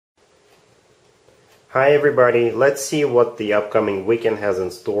Hi everybody, let's see what the upcoming weekend has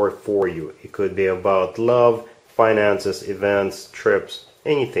in store for you. It could be about love, finances, events, trips,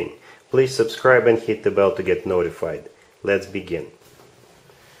 anything. Please subscribe and hit the bell to get notified. Let's begin.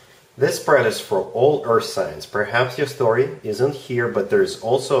 This spread is for all earth signs. Perhaps your story isn't here, but there's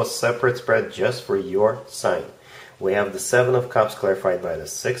also a separate spread just for your sign. We have the Seven of Cups clarified by the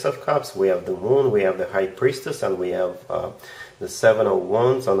Six of Cups. We have the Moon, we have the High Priestess, and we have the Seven of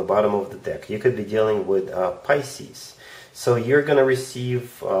Wands on the bottom of the deck. You could be dealing with Pisces. So you're going to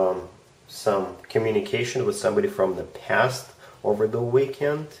receive some communication with somebody from the past over the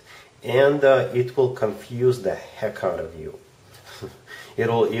weekend, and it will confuse the heck out of you.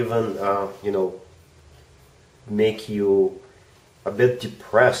 It'll even, make you a bit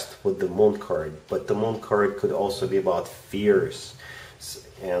depressed with the Moon card, but the Moon card could also be about fears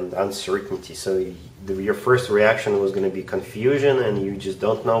and uncertainty. So your first reaction was going to be confusion, and you just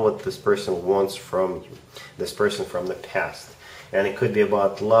don't know what this person wants from you, this person from the past. And it could be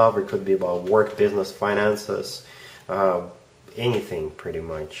about love, it could be about work, business, finances, anything pretty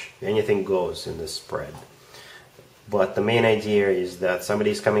much. Anything goes in this spread. But the main idea is that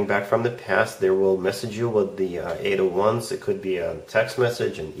somebody is coming back from the past. They will message you with the Eight of Wands. It could be a text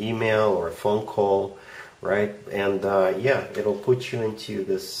message, an email, or a phone call, right? And yeah, it'll put you into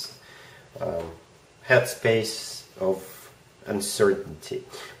this headspace of uncertainty.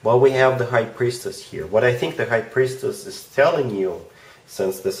 Well, we have the High Priestess here. What I think the High Priestess is telling you,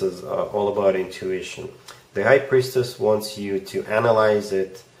 since this is all about intuition, the High Priestess wants you to analyze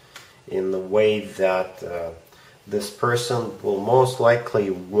it in the way that this person will most likely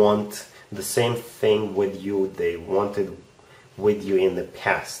want the same thing with you they wanted with you in the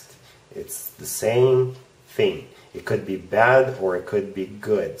past. It's the same thing. It could be bad or it could be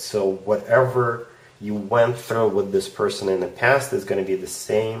good. So whatever you went through with this person in the past is going to be the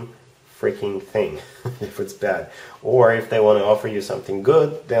same freaking thing if it's bad. Or if they want to offer you something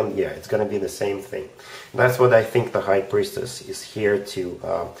good, then yeah, it's going to be the same thing. That's what I think the High Priestess is here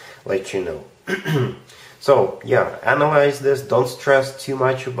to let you know. So yeah, analyze this. Don't stress too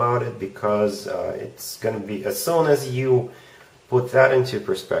much about it, because it's going to be, as soon as you put that into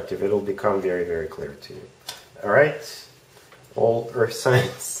perspective, it'll become very, very clear to you. Alright, all earth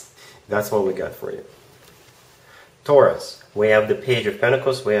signs, that's what we got for you. Taurus, we have the Page of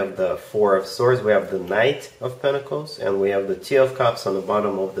Pentacles, we have the Four of Swords, we have the Knight of Pentacles, and we have the Two of Cups on the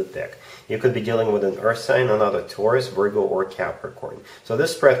bottom of the deck. You could be dealing with an earth sign, another Taurus, Virgo, or Capricorn. So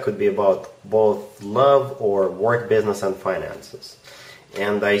this spread could be about both love or work, business, and finances.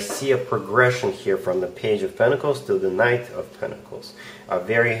 And I see a progression here from the Page of Pentacles to the Knight of Pentacles. A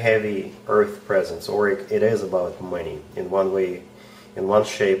very heavy earth presence, or it is about money in one way, in one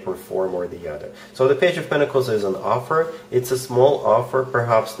shape or form or the other. So the Page of Pentacles is an offer. It's a small offer.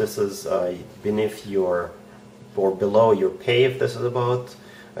 Perhaps this is beneath your or below your pay, if this is about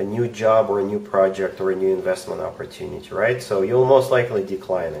a new job or a new project or a new investment opportunity, right? So you'll most likely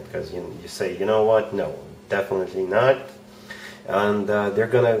decline it, because you say, you know what, no, definitely not. And they're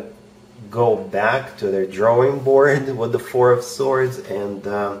gonna go back to their drawing board with the Four of Swords and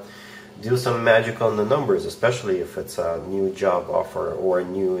do some magic on the numbers, especially if it's a new job offer or a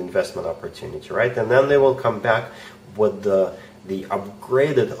new investment opportunity, right? And then they will come back with the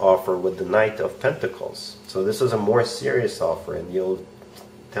upgraded offer with the Knight of Pentacles. So this is a more serious offer, and you'll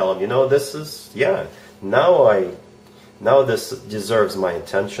tell them, you know, this is, yeah, now this deserves my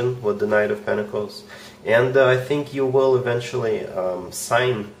attention with the Knight of Pentacles. And I think you will eventually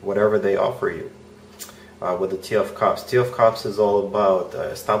sign whatever they offer you with the Two of Cups. Two of Cups is all about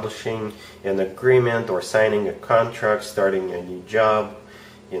establishing an agreement or signing a contract, starting a new job,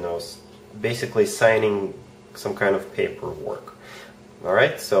 you know, basically signing some kind of paperwork.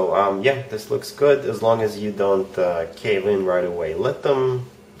 Alright, so yeah, this looks good as long as you don't cave in right away. Let them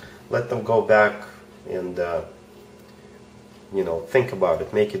go back and you know, think about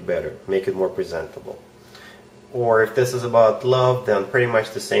it, make it better, make it more presentable. Or if this is about love, then pretty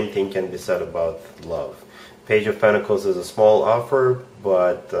much the same thing can be said about love. Page of Pentacles is a small offer,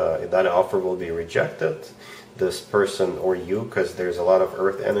 but that offer will be rejected. This person or you, because there's a lot of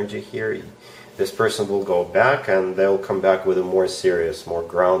earth energy here, this person will go back and they'll come back with a more serious, more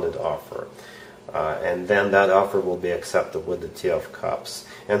grounded offer. And then that offer will be accepted with the Two of Cups.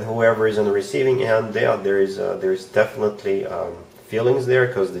 And whoever is in the receiving end, there's definitely feelings there,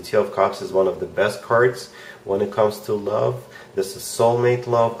 because the Two of Cups is one of the best cards when it comes to love. This is soulmate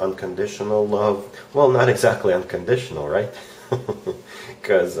love, unconditional love. Well, not exactly unconditional, right?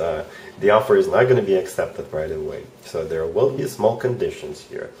 Because the offer is not going to be accepted right away. So there will be small conditions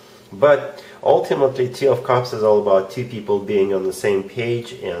here. But ultimately, Two of Cups is all about two people being on the same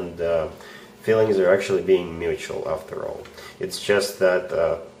page and feelings are actually being mutual after all. It's just that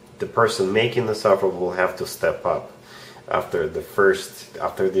the person making this offer will have to step up after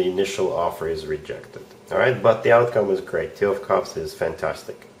the initial offer is rejected. All right, but the outcome is great. Two of Cups is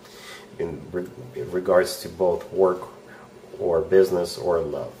fantastic in regards to both work or business or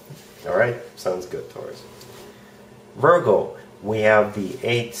love. All right, sounds good, Taurus. Virgo, we have the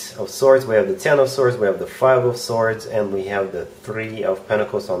 8 of Swords, we have the 10 of Swords, we have the 5 of Swords, and we have the 3 of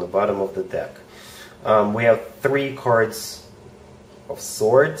Pentacles on the bottom of the deck. We have 3 cards of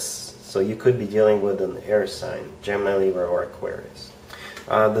Swords, so you could be dealing with an air sign, Gemini, Libra, or Aquarius.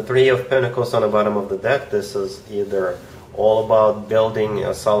 The 3 of Pentacles on the bottom of the deck, this is either all about building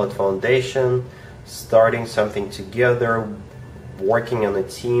a solid foundation, starting something together, working on a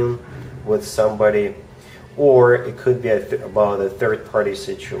team with somebody, or it could be about a third-party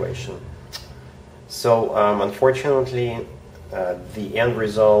situation. So unfortunately, the end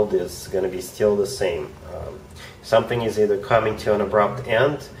result is going to be still the same. Something is either coming to an abrupt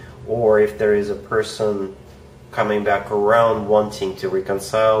end, or if there is a person coming back around wanting to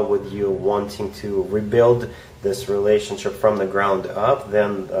reconcile with you, wanting to rebuild this relationship from the ground up,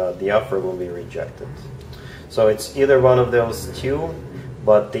 then the offer will be rejected. So it's either one of those two,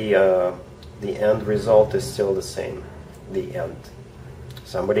 but the end result is still the same, the end.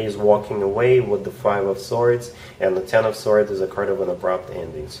 Somebody is walking away with the 5 of Swords, and the 10 of Swords is a card of an abrupt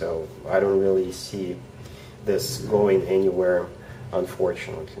ending. So I don't really see this going anywhere,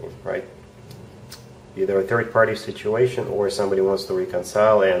 unfortunately, right? Either a third-party situation or somebody wants to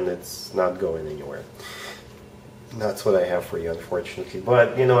reconcile and it's not going anywhere. That's what I have for you, unfortunately.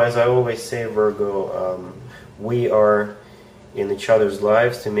 But, you know, as I always say, Virgo, we are in each other's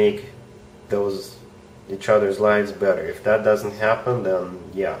lives to make each other's lives better. If that doesn't happen, then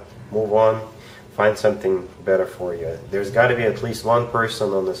yeah, move on, find something better for you. There's got to be at least one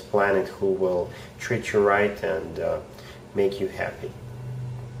person on this planet who will treat you right and make you happy.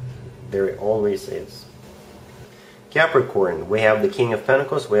 There always is. Capricorn, we have the King of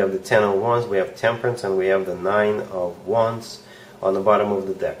Pentacles, we have the 10 of Wands, we have Temperance, and we have the 9 of Wands on the bottom of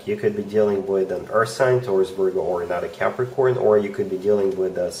the deck. You could be dealing with an Earth sign, Taurus, Virgo, or not a Capricorn, or you could be dealing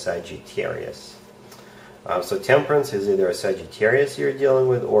with a Sagittarius. So Temperance is either a Sagittarius you're dealing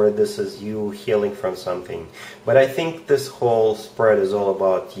with, or this is you healing from something. But I think this whole spread is all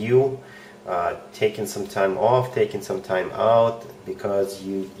about you taking some time off, taking some time out, because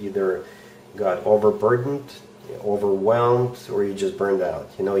you either got overburdened, overwhelmed, or you just burned out.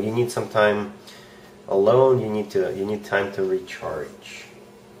 You know, you need some time alone. You need time to recharge.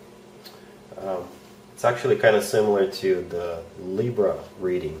 It's actually kind of similar to the Libra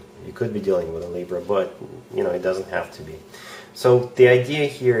reading. You could be dealing with a Libra, but you know, it doesn't have to be. So the idea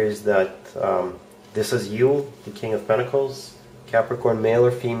here is that this is you, the King of Pentacles. Capricorn, male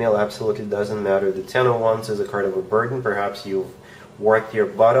or female, absolutely doesn't matter. The 10 of Wands is a card of a burden. Perhaps you've worked your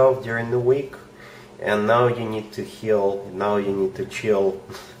butt off during the week, and now you need to heal, now you need to chill,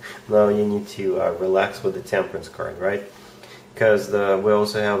 now you need to relax with the Temperance card, right? Because we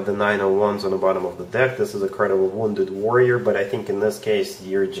also have the 9 of Wands on the bottom of the deck. This is a card of a wounded warrior, but I think in this case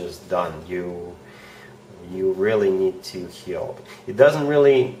you're just done. You really need to heal. It doesn't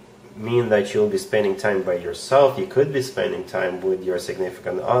really mean that you'll be spending time by yourself. You could be spending time with your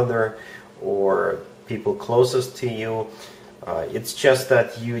significant other or people closest to you. It's just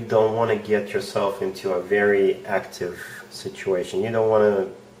that you don't want to get yourself into a very active situation. You don't want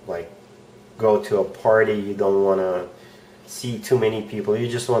to like go to a party. You don't want to see too many people. You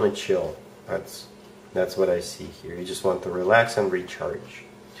just want to chill. That's what I see here. You just want to relax and recharge.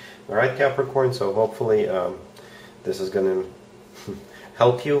 All right, Capricorn. So hopefully this is going to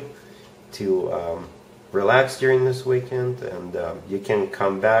help you to relax during this weekend, and you can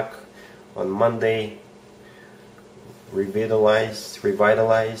come back on Monday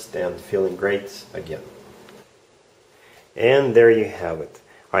revitalized and feeling great again. And there you have it.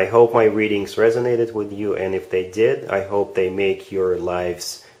 I hope my readings resonated with you, and if they did, I hope they make your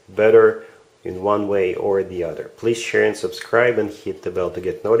lives better in one way or the other. Please share and subscribe and hit the bell to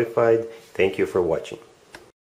get notified. Thank you for watching.